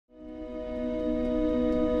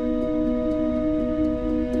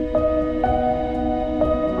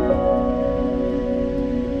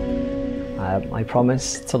I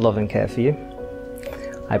promise to love and care for you.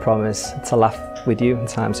 I promise to laugh with you in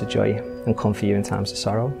times of joy and comfort you in times of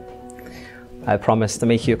sorrow. I promise to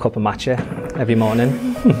make you a cup of matcha every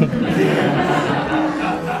morning.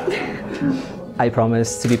 I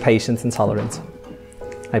promise to be patient and tolerant.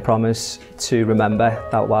 I promise to remember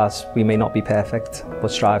that whilst we may not be perfect, but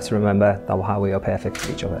strive to remember that how we are perfect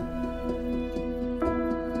for each other.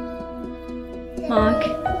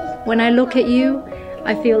 Mark, when I look at you,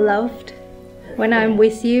 I feel loved. When I'm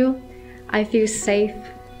with you, I feel safe.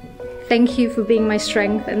 Thank you for being my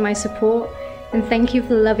strength and my support, and thank you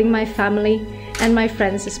for loving my family and my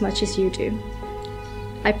friends as much as you do.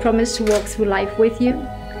 I promise to walk through life with you,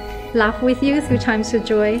 laugh with you through times of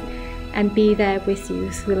joy, and be there with you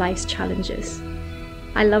through life's challenges.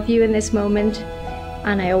 I love you in this moment,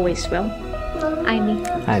 and I always will. Annie.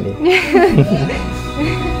 Annie.